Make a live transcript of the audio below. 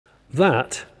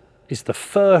That is the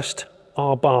first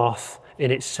Abarth in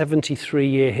its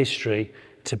 73-year history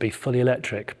to be fully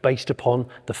electric, based upon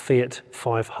the Fiat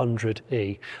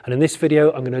 500e. And in this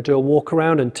video, I'm going to do a walk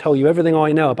around and tell you everything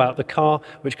I know about the car,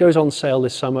 which goes on sale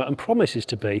this summer and promises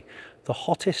to be the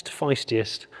hottest,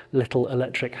 feistiest little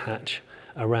electric hatch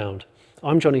around.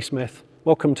 I'm Jonny Smith.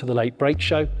 Welcome to the Late Break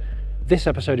Show. This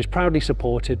episode is proudly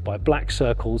supported by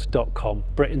blackcircles.com,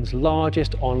 Britain's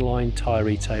largest online tyre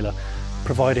retailer,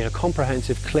 providing a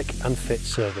comprehensive click and fit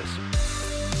service.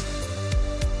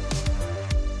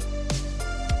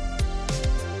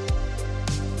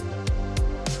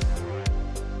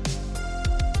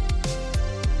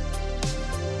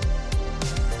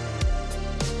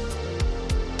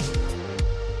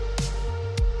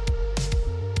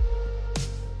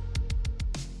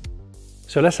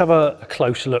 So let's have a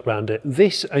closer look around it.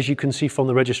 This, as you can see from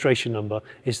the registration number,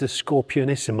 is the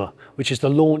Scorpionissima, which is the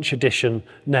launch edition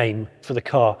name for the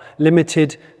car,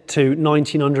 limited to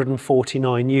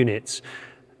 1,949 units.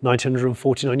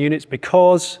 1,949 units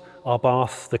because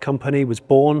Abarth, the company, was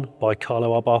born by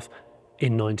Carlo Abarth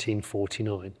in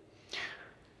 1949.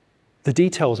 The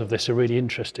details of this are really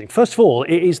interesting. First of all,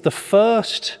 it is the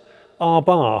first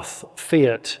Abarth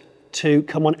Fiat to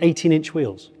come on 18-inch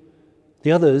wheels.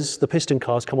 The others, the piston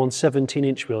cars, come on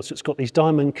 17-inch wheels. So it's got these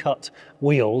diamond cut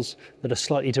wheels that are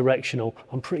slightly directional.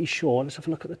 I'm pretty sure, let's have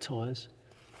a look at the tyres.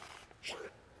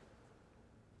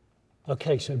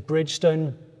 Okay, so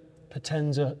Bridgestone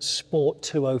Potenza Sport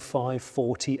 205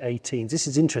 40 18s. This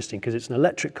is interesting because it's an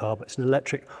electric car, but it's an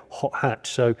electric hot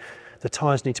hatch. So the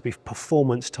tyres need to be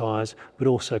performance tyres, but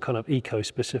also kind of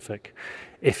eco-specific.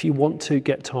 If you want to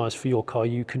get tyres for your car,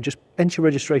 you can just enter your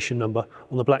registration number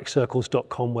on the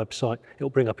blackcircles.com website.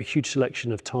 It'll bring up a huge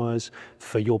selection of tyres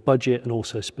for your budget and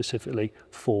also specifically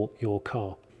for your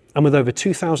car. And with over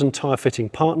 2,000 tyre fitting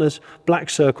partners,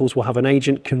 Black Circles will have an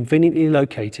agent conveniently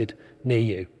located near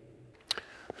you.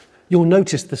 You'll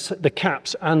notice the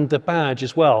caps and the badge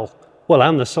as well,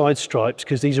 and the side stripes,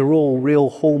 because these are all real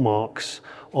hallmarks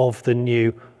of the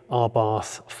new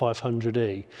Abarth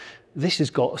 500e. This has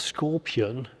got a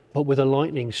scorpion, but with a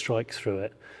lightning strike through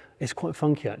it. It's quite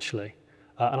funky, actually.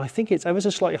 And I think it's ever so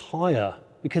slightly higher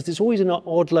because there's always an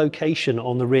odd location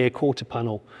on the rear quarter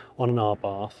panel on an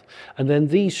Abarth. And then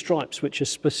these stripes, which are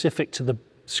specific to the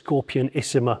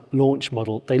Scorpionissima launch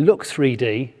model, they look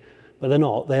 3D, but they're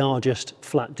not. They are just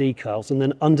flat decals. And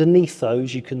then underneath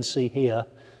those, you can see here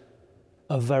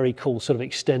a very cool sort of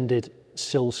extended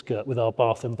sill skirt with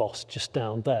Abarth embossed just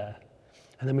down there.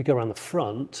 And then we go around the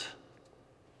front.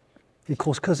 Of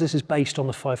course, because this is based on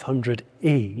the 500e,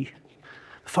 the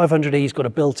 500e's got a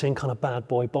built-in kind of bad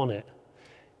boy bonnet.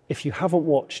 If you haven't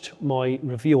watched my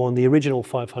review on the original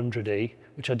 500e,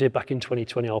 which I did back in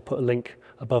 2020, I'll put a link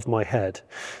above my head.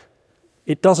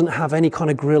 It doesn't have any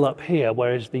kind of grille up here,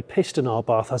 whereas the piston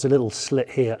Abarth has a little slit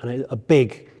here and a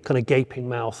big kind of gaping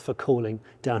mouth for cooling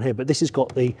down here. But this has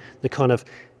got the kind of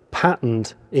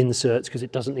patterned inserts because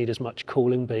it doesn't need as much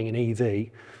cooling being an EV.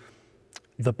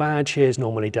 The badge here is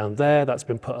normally down there. That's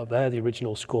been put up there, the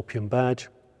original Scorpion badge.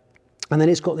 And then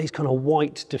it's got these kind of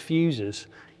white diffusers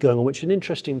going on, which is an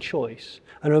interesting choice.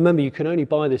 And remember, you can only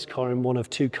buy this car in one of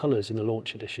two colours in the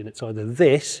launch edition. It's either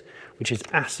this, which is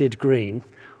acid green,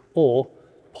 or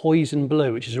poison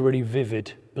blue, which is a really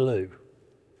vivid blue.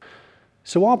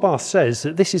 So Abarth says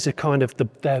that this is a kind of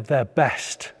their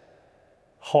best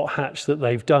hot hatch that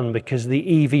they've done because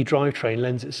the EV drivetrain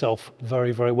lends itself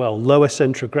very, very well. Lower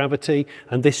centre of gravity,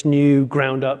 and this new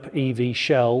ground up EV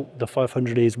shell, the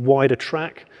 500e, is wider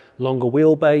track, longer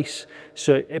wheelbase.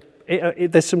 So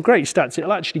there's some great stats.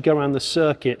 It'll actually go around the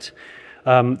circuit,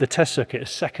 the test circuit, a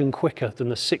second quicker than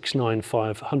the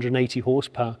 695 180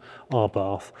 horsepower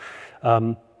Abarth.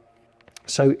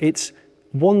 So it's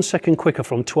 1 second quicker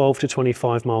from 12 to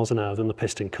 25 miles an hour than the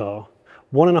piston car.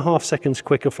 1.5 seconds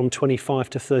quicker from 25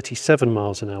 to 37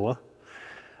 miles an hour,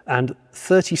 and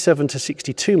 37 to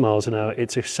 62 miles an hour,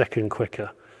 it's a second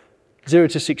quicker. 0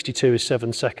 to 62 is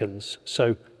 7 seconds,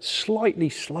 so slightly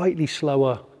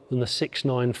slower than the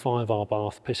 695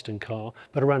 Abarth piston car,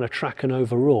 but around a track and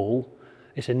overall,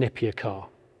 it's a nippier car.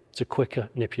 It's a quicker,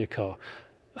 nippier car.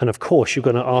 And of course, you're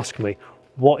going to ask me,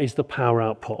 what is the power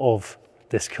output of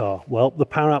this car? Well, the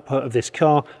power output of this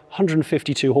car,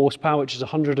 152 horsepower, which is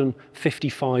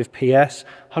 155 PS,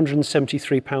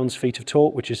 173 pounds-feet of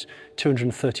torque, which is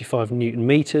 235 Newton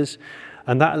meters.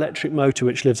 And that electric motor,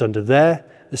 which lives under there,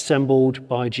 assembled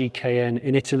by GKN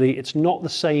in Italy, it's not the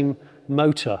same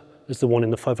motor as the one in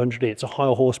the 500e. It's a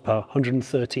higher horsepower,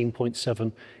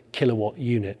 113.7 kilowatt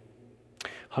unit,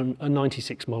 a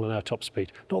 96 mile an hour top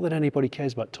speed. Not that anybody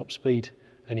cares about top speed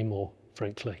anymore,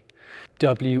 frankly.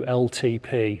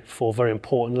 WLTP, four very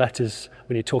important letters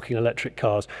when you're talking electric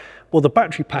cars. Well, the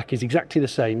battery pack is exactly the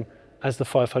same as the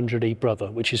 500e brother,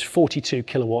 which is 42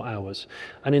 kilowatt hours.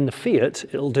 And in the Fiat,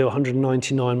 it'll do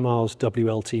 199 miles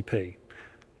WLTP.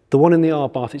 The one in the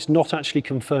Abarth, it's not actually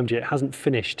confirmed yet. It hasn't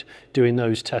finished doing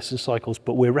those tests and cycles,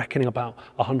 but we're reckoning about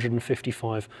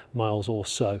 155 miles or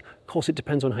so. Of course, it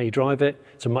depends on how you drive it.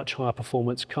 It's a much higher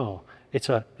performance car. It's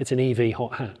an EV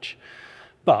hot hatch.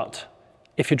 But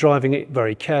if you're driving it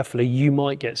very carefully, you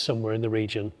might get somewhere in the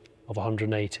region of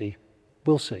 180.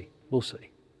 We'll see, we'll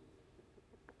see.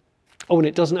 Oh, and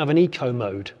it doesn't have an eco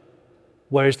mode,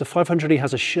 whereas the 500e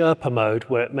has a Sherpa mode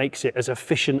where it makes it as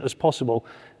efficient as possible.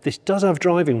 This does have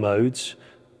driving modes,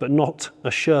 but not a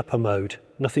Sherpa mode.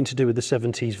 Nothing to do with the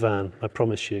 70s van, I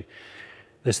promise you.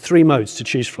 There's three modes to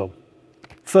choose from.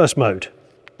 First mode,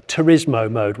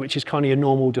 Turismo mode, which is kind of your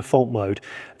normal default mode.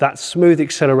 That's smooth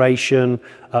acceleration,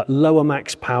 lower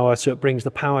max power, so it brings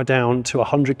the power down to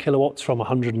 100 kilowatts from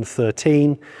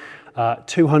 113.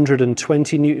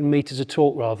 220 Newton meters of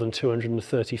torque rather than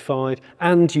 235,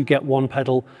 and you get one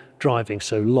pedal driving,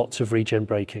 so lots of regen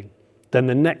braking. Then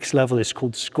the next level is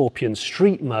called Scorpion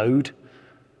Street mode.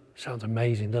 Sounds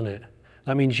amazing, doesn't it?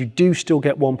 That means you do still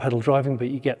get one pedal driving, but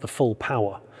you get the full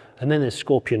power. And then there's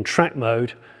Scorpion Track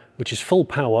mode, which is full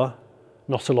power,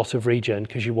 not a lot of regen,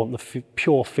 because you want the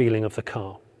pure feeling of the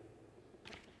car.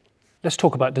 Let's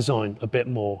talk about design a bit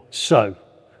more. So,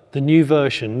 the new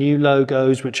version, new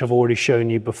logos, which I've already shown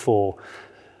you before.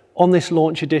 On this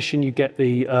launch edition, you get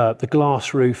the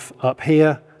glass roof up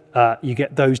here. You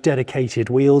get those dedicated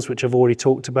wheels, which I've already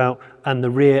talked about, and the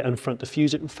rear and front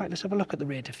diffuser. In fact, let's have a look at the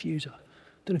rear diffuser.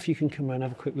 I don't know if you can come around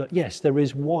and have a quick look. Yes, there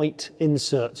is white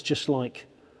inserts, just like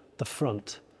the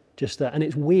front, just there. And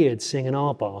it's weird seeing an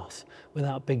Abarth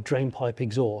without big drainpipe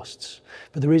exhausts.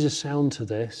 But there is a sound to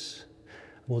this.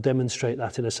 We'll demonstrate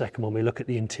that in a second when we look at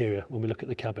the interior, when we look at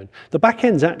the cabin. The back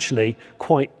end's actually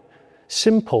quite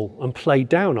simple and played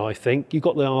down, I think. You've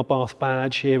got the Abarth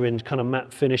badge here in kind of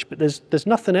matte finish, but there's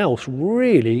nothing else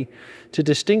really to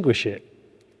distinguish it,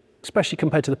 especially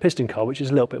compared to the piston car, which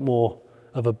is a little bit more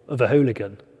of a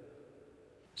hooligan.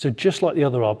 So just like the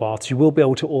other Abarths, you will be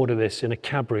able to order this in a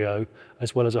cabrio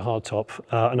as well as a hardtop.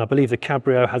 And I believe the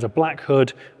cabrio has a black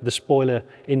hood with a spoiler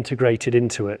integrated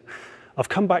into it. I've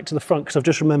come back to the front because I've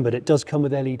just remembered it does come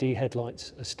with LED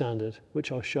headlights as standard,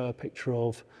 which I'll show a picture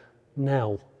of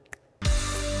now.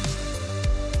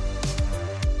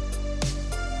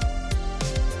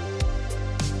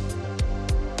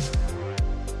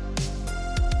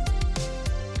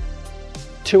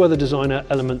 Two other designer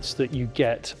elements that you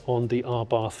get on the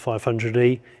Abarth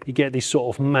 500e. You get these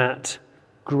sort of matte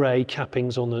grey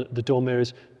cappings on the door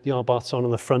mirrors. The Abarth sign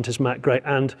on the front is matte grey,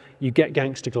 and you get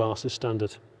gangster glass as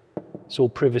standard. It's all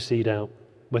privacyed out,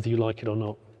 whether you like it or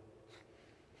not.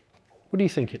 What do you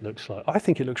think it looks like? I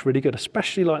think it looks really good,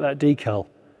 especially like that decal.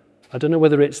 I don't know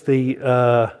whether it's the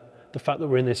fact that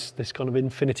we're in this kind of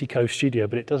Infinity Coast studio,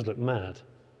 but it does look mad.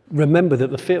 Remember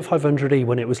that the Fiat 500e,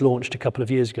 when it was launched a couple of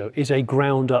years ago, is a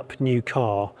ground-up new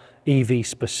car,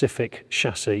 EV-specific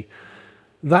chassis.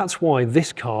 That's why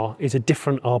this car is a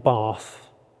different Abarth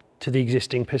to the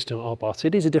existing piston Abarth.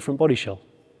 It is a different body shell.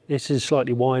 This is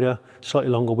slightly wider, slightly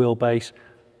longer wheelbase,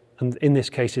 and in this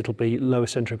case it'll be lower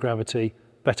centre of gravity,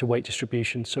 better weight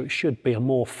distribution, so it should be a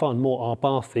more fun, more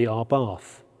Abarthy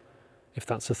Abarth, if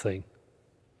that's a thing.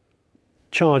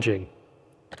 Charging.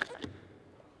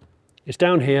 It's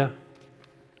down here.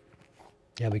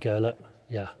 There we go, look,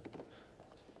 yeah.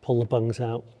 Pull the bungs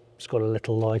out, it's got a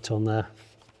little light on there.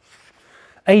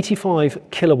 85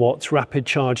 kilowatts rapid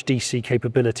charge DC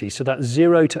capability, so that's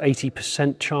 0 to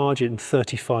 80% charge in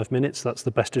 35 minutes, that's the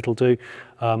best it'll do.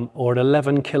 Or at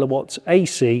 11 kilowatts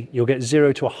AC, you'll get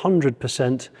 0 to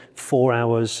 100%, 4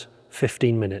 hours,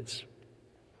 15 minutes.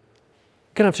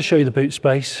 Gonna have to show you the boot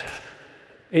space.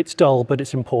 It's dull, but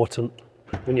it's important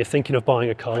when you're thinking of buying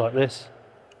a car like this.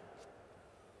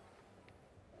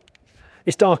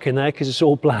 It's dark in there because it's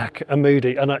all black and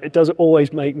moody, and it does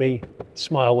always make me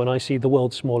smile when I see the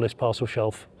world's smallest parcel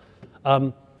shelf.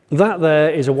 That there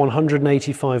is a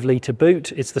 185 litre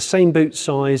boot. It's the same boot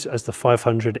size as the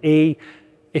 500e.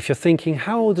 If you're thinking,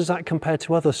 how does that compare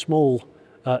to other small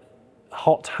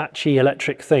hot hatchy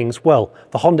electric things? Well,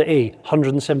 the Honda E,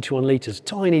 171 litres,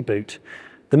 tiny boot.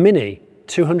 The Mini,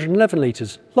 211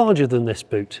 litres, larger than this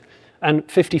boot. And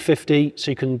 50-50, so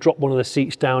you can drop one of the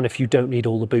seats down if you don't need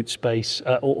all the boot space,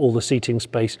 or all the seating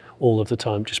space all of the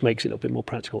time. Just makes it a little bit more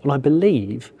practical. And I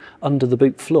believe under the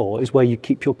boot floor is where you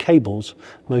keep your cables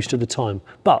most of the time.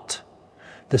 But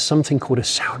there's something called a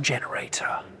sound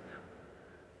generator.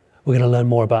 We're going to learn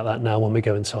more about that now when we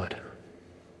go inside.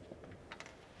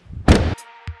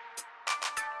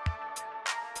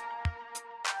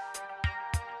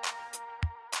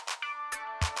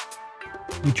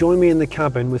 You join me in the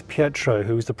cabin with Pietro,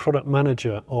 who is the product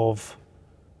manager of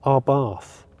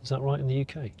Abarth. Is that right, in the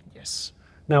UK? Yes.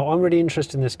 Now, I'm really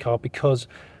interested in this car because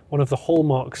one of the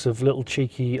hallmarks of little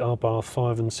cheeky Abarth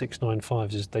 5 and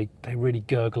 695s is they really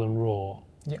gurgle and roar.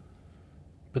 Yeah.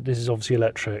 But this is obviously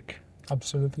electric.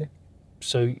 Absolutely.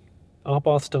 So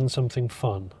Abarth's done something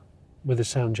fun with a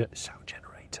sound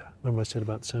generator. Remember I said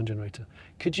about the sound generator?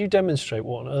 Could you demonstrate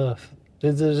what on earth?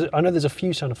 I know there's a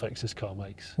few sound effects this car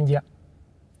makes. Yeah.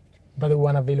 But the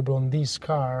one available on this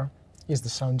car is the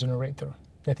sound generator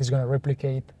that is going to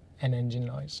replicate an engine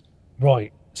noise.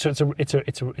 Right. So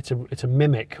it's a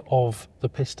mimic of the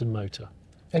piston motor.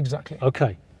 Exactly.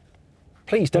 Okay.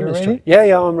 Please You demonstrate. ready?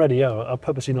 Yeah, I'm ready. Yeah, I've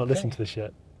purposely not listened to this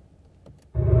yet.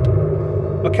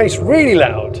 Okay, it's really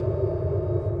loud.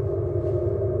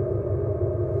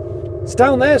 It's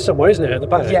down there somewhere, isn't it, at the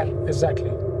back? Yeah, exactly.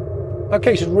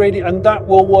 Okay, so really, and that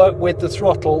will work with the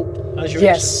throttle as you.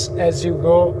 Yes, as you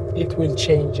go, it will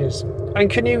changes. And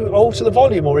can you alter the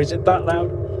volume, or is it that loud?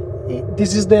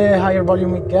 This is the higher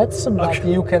volume it gets, but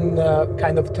Okay. you can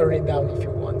kind of turn it down if you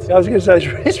want. I was going to say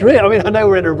it's really. I mean, I know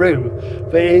we're in a room,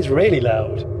 but it is really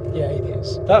loud. Yeah, it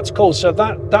is. That's cool. So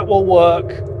that will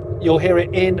work. You'll hear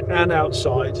it in and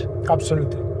outside.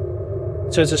 Absolutely.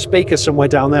 So there's a speaker somewhere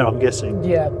down there, I'm guessing.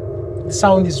 Yeah, the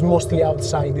sound is mostly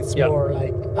outside. It's Yeah. more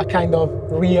like a kind of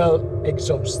real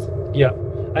exhaust. Yeah.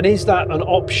 And is that an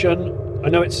option? I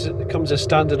know it comes as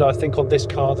standard, I think, on this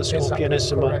car, the Exactly,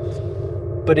 Scorpionissima. correct.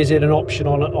 But is it an option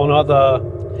on other?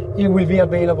 It will be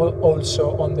available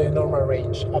also on the normal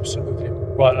range. Absolutely.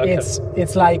 Right. Okay.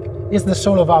 It's like it's the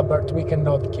soul of Abarth. We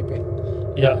cannot keep it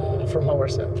Yeah. from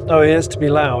ourselves. Oh, it has to be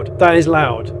loud. That is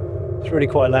loud. It's really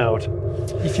quite loud.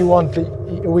 If you want,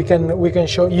 we can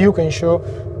show you can show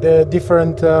the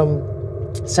different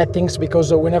settings,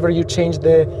 because whenever you change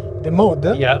the mode,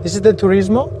 Yeah. this is the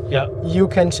Turismo. Yeah. You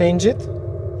can change it.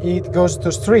 It goes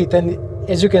to street, and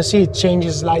as you can see, it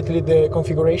changes slightly the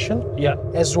configuration, Yeah.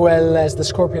 as well as the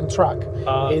Scorpion track.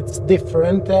 Uh, It's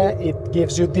different. It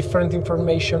gives you different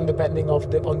information depending on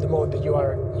the mode that you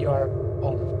are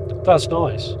on. That's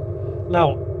nice.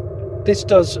 Now, this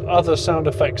does other sound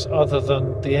effects other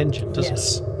than the engine, doesn't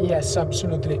Yes, it? yes,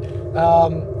 absolutely.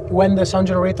 When the sound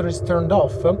generator is turned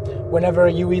off, whenever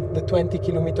you hit the 20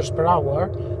 kilometers per hour,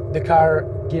 the car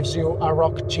gives you a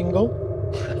rock jingle,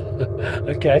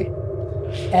 Okay.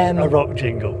 and A rock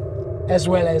jingle. as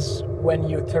well as when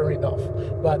you turn it off.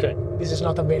 But Okay. this is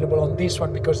not available on this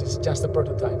one because it's just a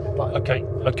prototype. But Okay.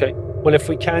 Okay. Well, if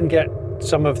we can get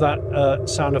some of that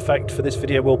sound effect for this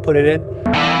video, we'll put it in.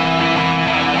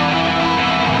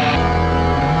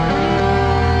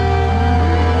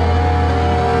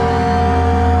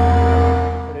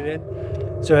 Put it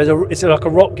in. So it's like a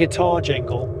rock guitar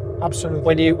jingle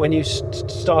absolutely. when you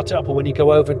start it up, or when you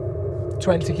go over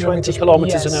 20 kilometers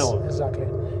an yes, hour. Exactly,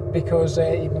 because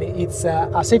it's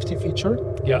a safety feature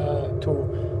Yeah. to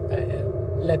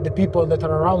let the people that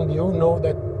are around you know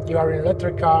that you are in an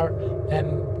electric car and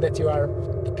that you are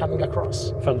coming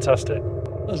across. Fantastic.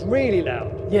 That's really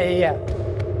loud. Yeah.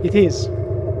 It is.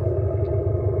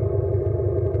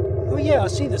 Oh yeah, I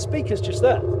see the speakers just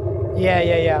there.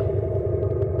 Yeah.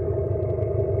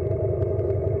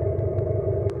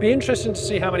 Be interesting to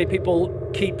see how many people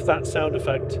keep that sound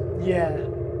effect Yeah.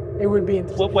 It will be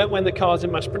interesting. when the car's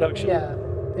in mass production. Yeah,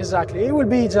 exactly. It will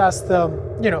be just,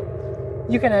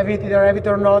 you can have it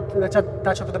or not. Let's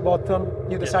touch of the button.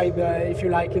 You decide if you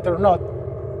like it or not.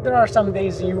 There are some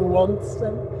days you want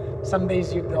them, some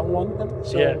days you don't want them.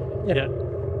 So, Yeah.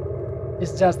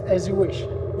 it's just as you wish.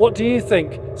 What do you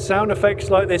think? Sound effects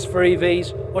like this for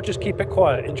EVs, or just keep it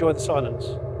quiet, enjoy the silence?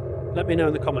 Let me know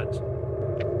in the comments.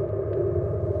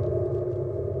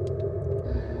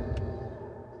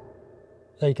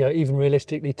 There you go, even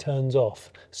realistically turns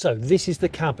off. So this is the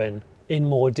cabin in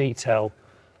more detail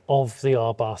of the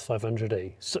Abarth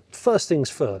 500e. So first things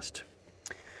first,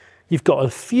 you've got a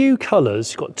few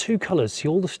colours, you've got two colours, see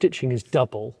all the stitching is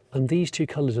double, and these two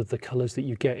colours are the colours that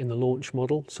you get in the launch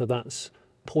model, so that's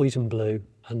poison blue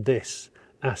and this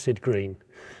acid green.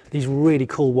 These really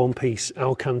cool one-piece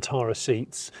Alcantara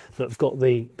seats that have got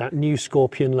that new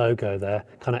Scorpion logo there,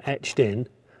 kind of etched in.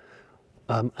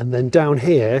 And then down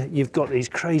here, you've got these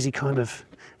crazy kind of,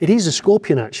 it is a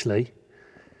Scorpion actually,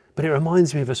 but it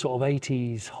reminds me of a sort of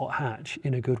 80s hot hatch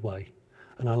in a good way.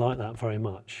 And I like that very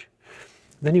much.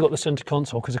 Then you've got the center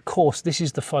console, because of course this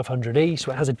is the 500e,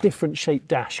 so it has a different shaped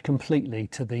dash completely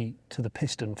to the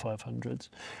piston 500s.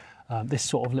 This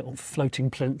sort of little floating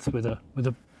plinth with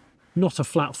a not a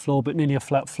flat floor, but nearly a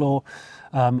flat floor.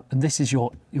 And this is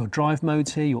your drive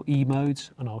modes here, your E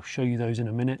modes, and I'll show you those in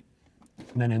a minute.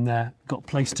 And then in there, got a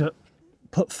place to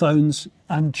put phones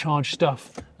and charge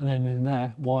stuff, and then in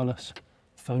there, wireless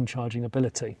phone charging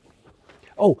ability.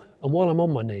 Oh, and while I'm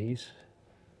on my knees,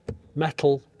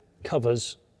 metal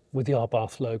covers with the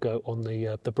Abarth logo on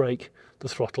the brake, the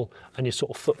throttle, and your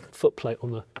sort of foot plate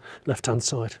on the left-hand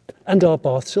side, and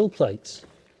Abarth sill plates.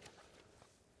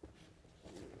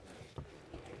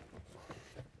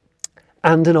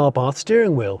 And an Abarth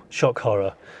steering wheel, shock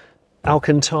horror.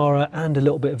 Alcantara and a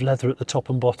little bit of leather at the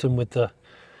top and bottom with the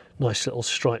nice little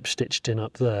stripe stitched in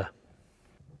up there.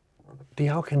 The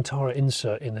Alcantara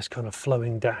insert in this kind of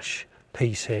flowing dash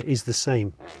piece here is the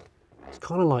same. It's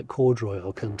kind of like corduroy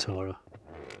Alcantara,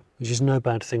 which is no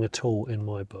bad thing at all in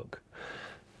my book.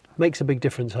 Makes a big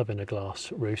difference having a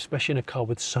glass roof, especially in a car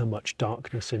with so much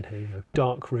darkness in here. You know,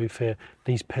 dark roof here,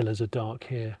 these pillars are dark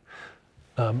here,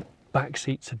 back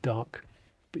seats are dark,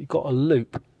 but you've got a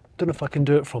loop. Don't know if I can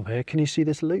do it from here. Can you see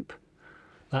this loop?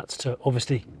 That's to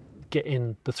obviously get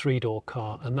in the three-door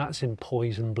car, and that's in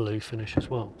poison blue finish as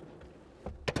well.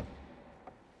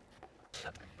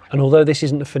 And although this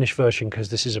isn't the finished version because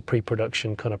this is a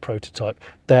pre-production kind of prototype,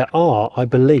 there are, I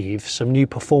believe, some new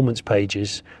performance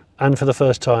pages, and for the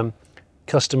first time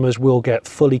customers will get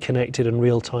fully connected and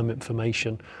real-time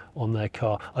information on their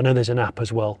car. I know there's an app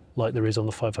as well, like there is on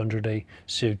the 500e,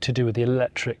 so to do with the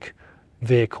electric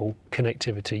vehicle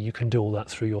connectivity. You can do all that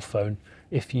through your phone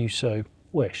if you so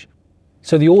wish.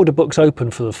 So the order book's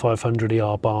open for the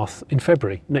 500e Abarth in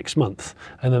February next month,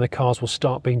 and then the cars will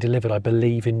start being delivered, I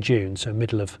believe, in June, so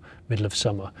middle of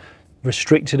summer.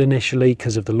 Restricted initially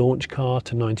because of the launch car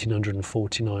to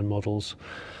 1949 models.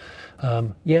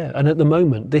 Yeah, and at the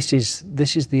moment this is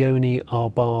the only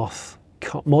Abarth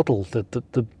model,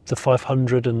 the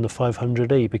 500 and the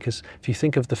 500e, because if you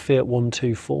think of the Fiat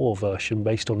 124 version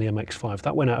based on the MX-5,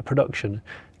 that went out of production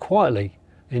quietly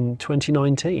in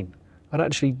 2019. I'd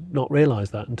actually not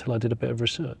realised that until I did a bit of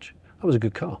research. That was a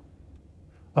good car.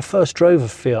 I first drove a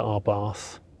Fiat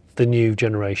Abarth, the new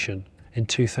generation, in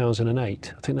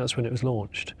 2008. I think that's when it was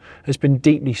launched. It's been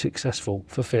deeply successful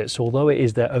for Fiat, so although it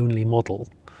is their only model,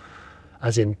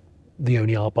 as in the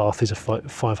only Abarth is a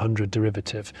 500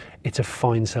 derivative, it's a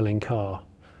fine selling car.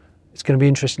 It's going to be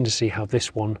interesting to see how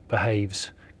this one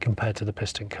behaves compared to the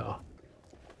piston car.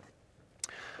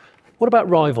 What about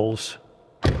rivals?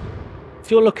 If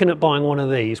you're looking at buying one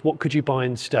of these, what could you buy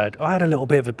instead? I had a little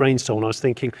bit of a brainstorm. I was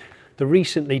thinking the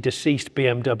recently deceased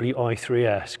BMW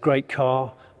i3S, great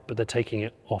car, but they're taking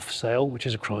it off sale, which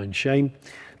is a crying shame.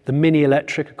 The Mini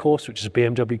Electric, of course, which is a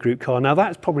BMW group car. Now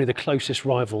that's probably the closest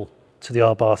rival to the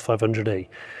Abarth 500e.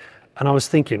 And I was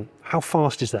thinking, how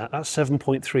fast is that? That's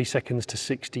 7.3 seconds to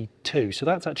 62. So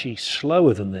that's actually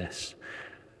slower than this.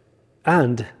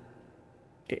 And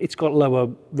it's got lower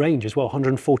range as well,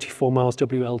 144 miles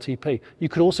WLTP. You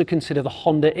could also consider the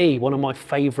Honda E, one of my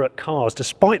favourite cars,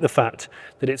 despite the fact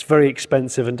that it's very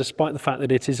expensive and despite the fact that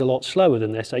it is a lot slower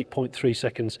than this, 8.3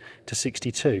 seconds to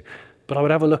 62. But I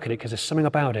would have a look at it because there's something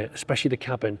about it, especially the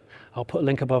cabin. I'll put a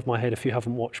link above my head if you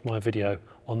haven't watched my video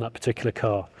on that particular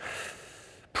car.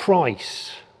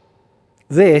 Price.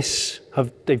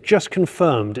 They've just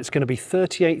confirmed it's going to be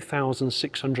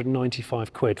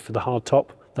 38,695 quid for the hardtop,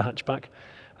 the hatchback,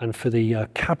 and for the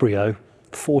Cabrio,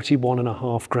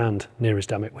 41.5 grand nearest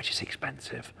damn it, which is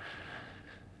expensive.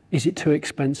 Is it too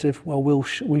expensive? Well,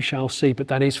 we shall see, but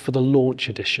that is for the launch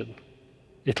edition.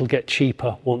 It'll get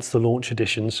cheaper once the launch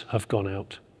editions have gone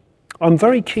out. I'm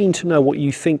very keen to know what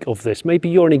you think of this. Maybe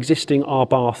you're an existing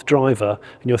Abarth driver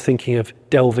and you're thinking of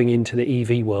delving into the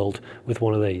EV world with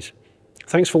one of these.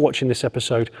 Thanks for watching this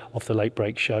episode of The Late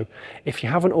Break Show. If you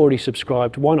haven't already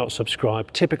subscribed, why not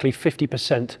subscribe? Typically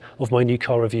 50% of my new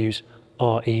car reviews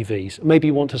are EVs. Maybe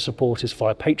you want to support us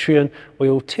via Patreon, where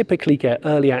you'll typically get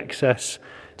early access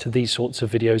to these sorts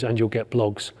of videos and you'll get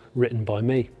blogs written by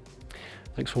me.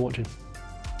 Thanks for watching.